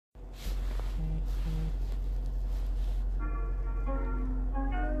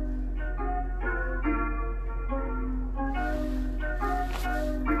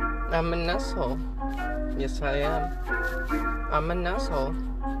I'm an asshole. Yes, I am. I'm an asshole.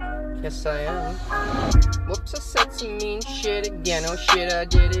 Yes, I am. Whoops, I said some mean shit again. Oh shit, I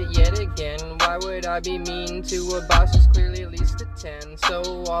did it yet again. Why would I be mean to a boss who's clearly at least a 10?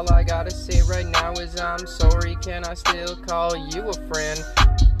 So all I gotta say right now is I'm sorry. Can I still call you a friend?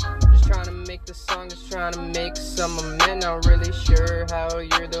 Just trying to make the song, just trying to make some amend. Not really sure how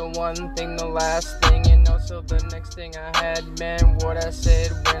you're the one thing, the last thing, and also the next thing I had meant what I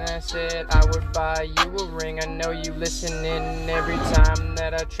said when I said I would buy you a ring. I know you listen in every time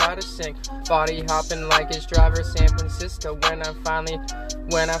that I try to sing, body hopping like it's driver San Francisco. When I finally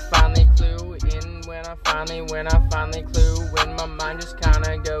clue in, when I finally clue, when my mind just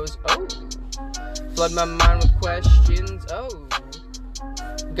kinda goes, oh, flood my mind with questions, oh,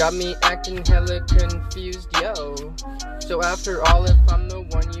 got me acting hella confused, yo. So after all, if I'm the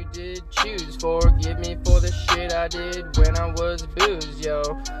one you did choose, forgive me for the shit I did when I was boozed, yo.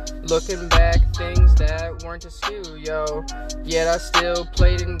 Looking back, things that weren't askew, yo. Yet I still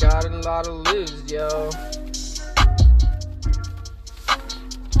played and got a lot of lose, yo.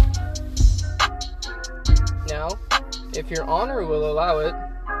 Now, if your honor will allow it,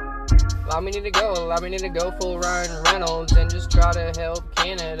 allow me to go full Ryan Reynolds and just try to help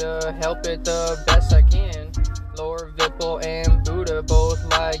Canada, help it the best I can. Lord Vipple and Buddha both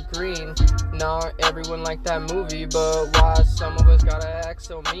like green. Not everyone like that movie, but why some of us gotta act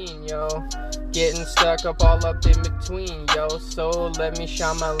so mean, yo? Getting stuck up all up in between, yo. So let me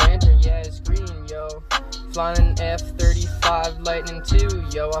shine my lantern, yeah, it's green, yo. Flying an F-35 Lightning II,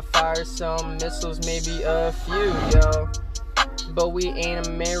 yo. I fire some missiles, maybe a few, yo. But we ain't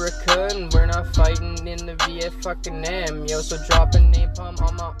America, and we're not fighting in the VFM, yo. So dropping napalm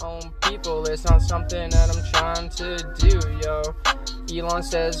on my own people, it's not something that I'm trying to do, yo. Elon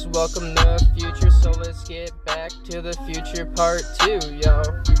says, welcome the future, so let's get back to the future part 2, yo.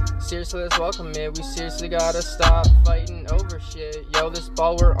 Seriously, let's welcome it, we seriously gotta stop fighting over shit, yo. This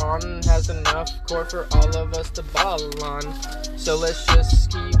ball we're on has enough court for all of us to ball on, so let's just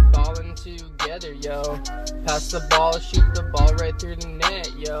keep balling together, yo. Pass the ball, shoot the ball right through the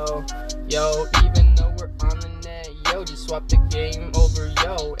net, yo. Yo, even though we're on the net, yo, just swap the game over,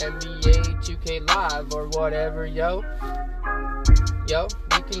 yo. NBA 2K Live or whatever, yo. Yo,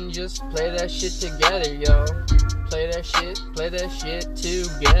 we can just play that shit together, yo. Play that shit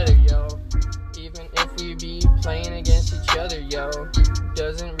together, yo. Even if we be playing against each other, yo,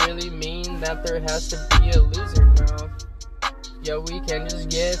 doesn't really mean that there has to be a loser, no. Yo, we can just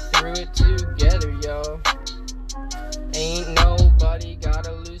get through it together, yo. Ain't nobody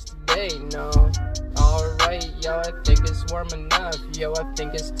gotta lose today, no. Alright, yo, I think it's warm enough, yo. I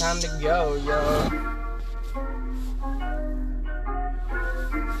think it's time to go, yo.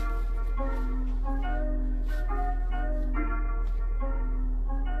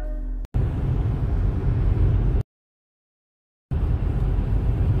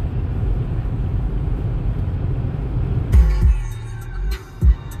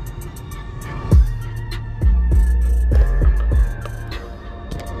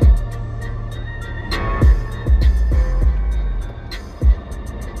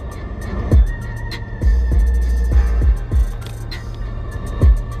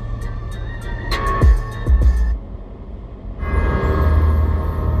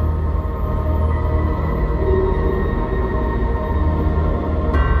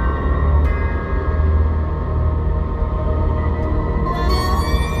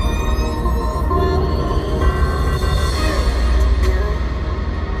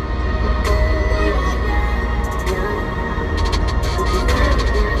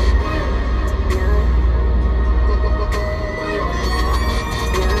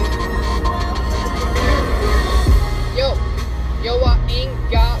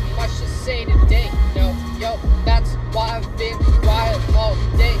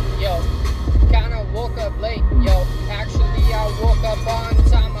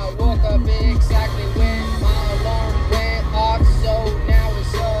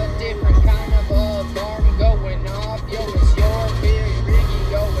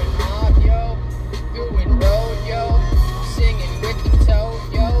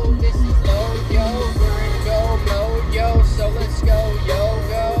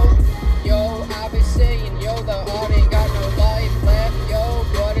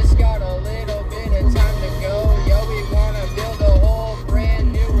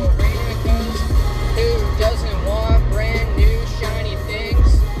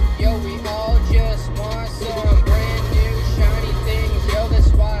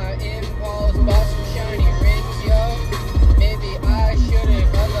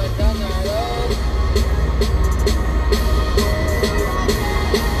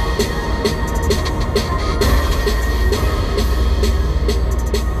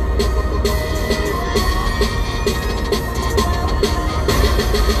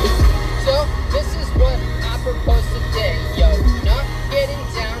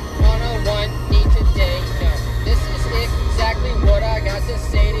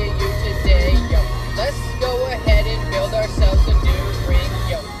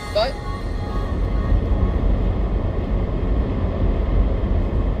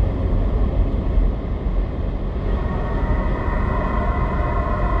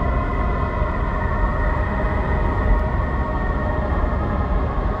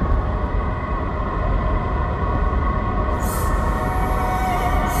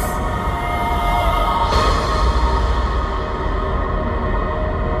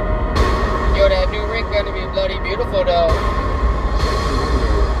 gonna be bloody beautiful though.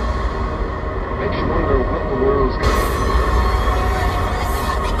 Makes you wonder what the world's gonna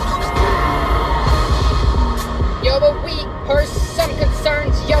be. Yo, but we heard some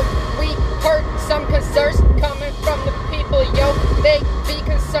concerns, yo, we heard some concerns coming from the people, yo, they be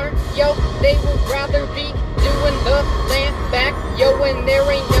concerned, yo, they would rather be doing the land back, yo, and there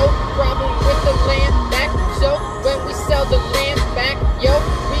ain't no problem with the land back, so when we sell the land back, yo,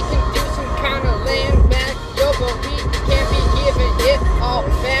 we can do some kind of land back, yo, but we can't be giving it all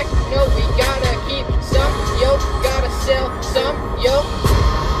back, no, we gotta keep some, yo, gotta sell some, yo,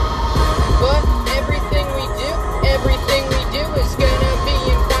 but everything we do is gonna be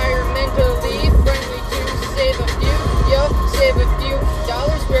environmentally friendly to save a few, yo, save a few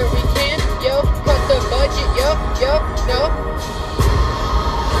dollars where we can, yo, cut the budget, yo, no.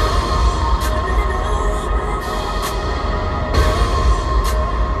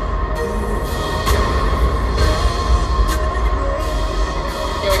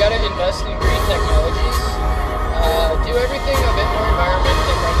 Yo, we gotta invest in green technologies, do everything a bit more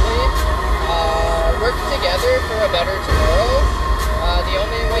environmentally friendly, work together for a better tomorrow. The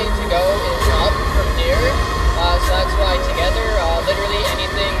only way to go is up from here, so that's why together, literally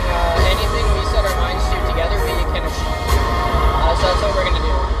anything we set our minds to together, we can achieve. So that's what we're gonna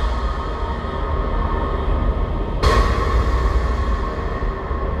do.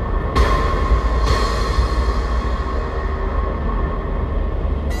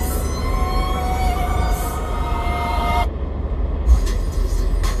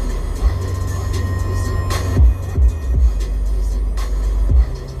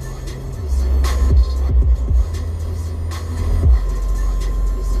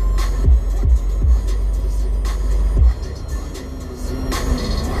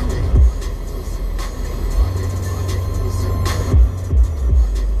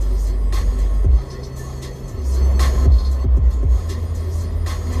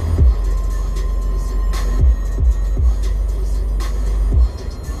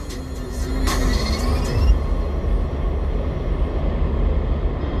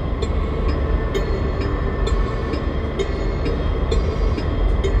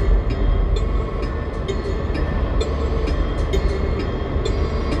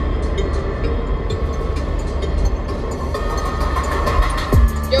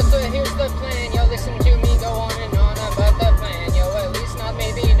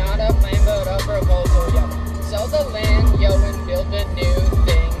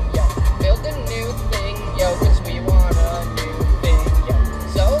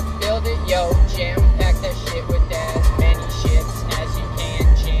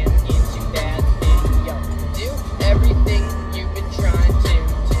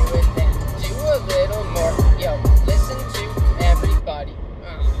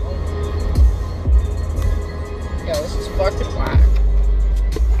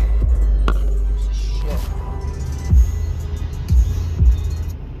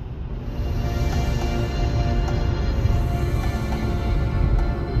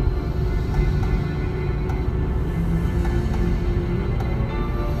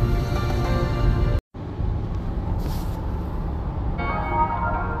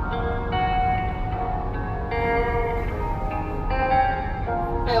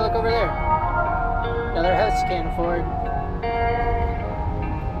 Over there. Another house you can't afford.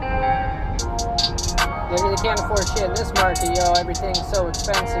 Literally can't afford shit in this market, yo. Everything's so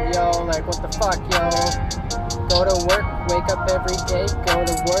expensive, yo. Like, what the fuck, yo? Go to work, wake up every day, go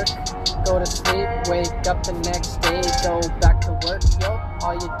to work, go to sleep, wake up the next day, go back to work, yo.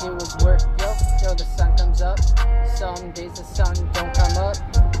 All you do is work, yo. Yo, the sun comes up. Some days the sun don't come up.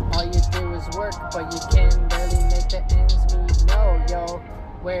 All you do is work, but you can barely make the ends meet, no, yo.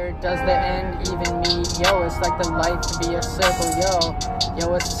 Where does the end even meet? Yo, it's like the life to be a circle, yo.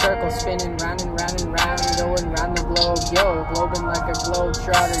 Yo, it's a circle spinning round and round and round, going round the globe, yo. Globing like a globe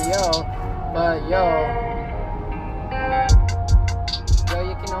trotter, yo. But yo,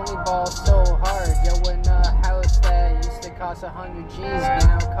 you can only ball so hard. Yo, in a house that used to cost 100 G's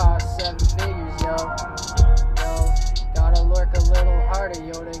now costs 7 figures, yo. Yo, gotta work a little harder,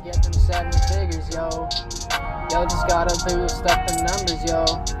 yo, to get them 7 figures, yo. Yo, just gotta boost up the numbers, yo.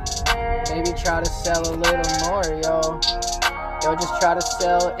 Maybe try to sell a little more, yo. Yo, just try to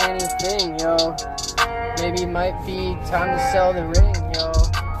sell anything, yo. Maybe might be time to sell the ring, yo.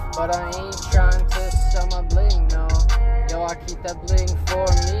 But I ain't trying to sell my bling, no. Yo, I keep that bling for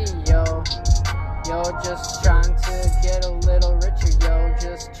me, yo. Yo, just trying to get a little richer, yo.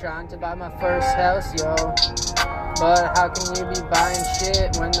 Just trying to buy my first house, yo. But how can you be buying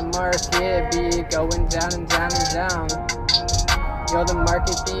shit when the market be going down and down and down? Yo, the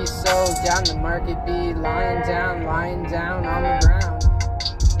market be so down, the market be lying down on the ground.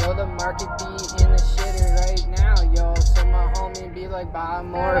 Yo, the market be in the shitter right now, yo. So my homie be like, buy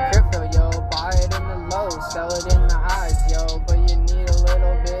more crypto, yo. Buy it in the lows, sell it in the highs, yo. But you need a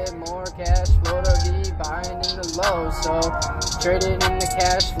little bit more cash flow to be buying in the lows. So trade it in the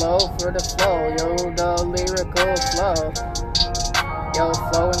cash flow for the flow, yo. The lyrical flow. Yo,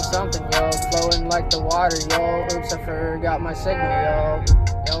 flowing something, yo, flowing like the water, yo. Oops, I forgot my signal, yo.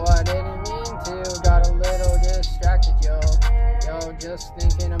 Yo, I didn't mean to, got a little distracted, yo. Yo, just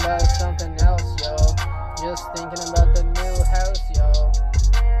thinking about something else, yo. Just thinking about the new house, yo.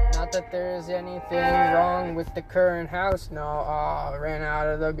 Not that there's anything wrong with the current house, no. I ran out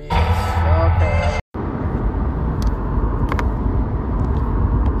of the beats, okay.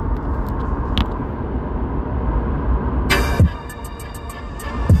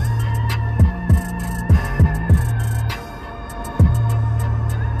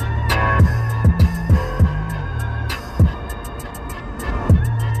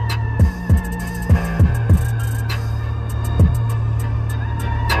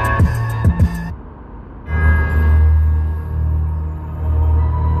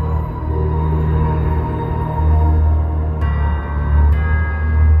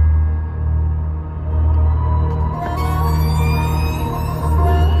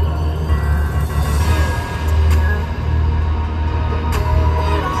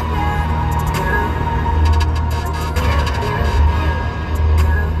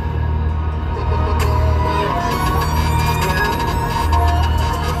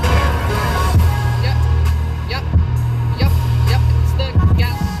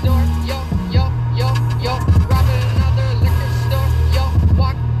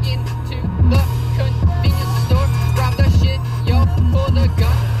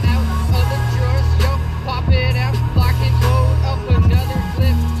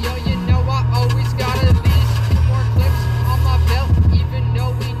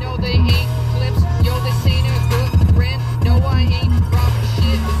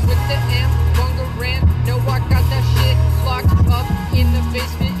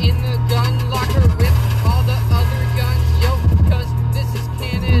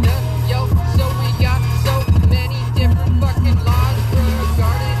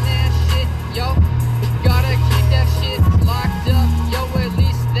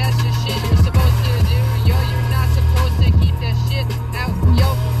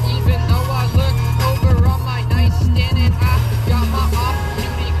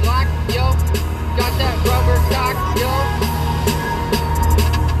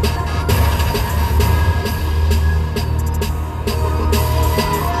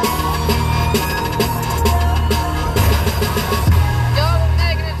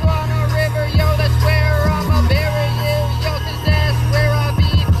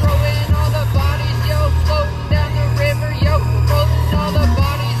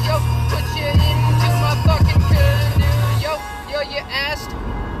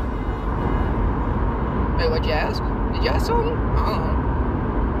 Wait, what'd you ask? Did you ask something? I don't know.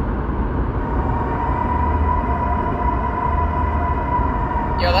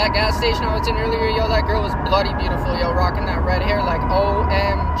 Yo, that gas station I was in earlier, yo, that girl was bloody beautiful, yo, rocking that red hair like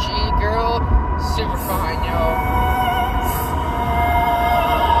OMG, girl. Super fine, yo.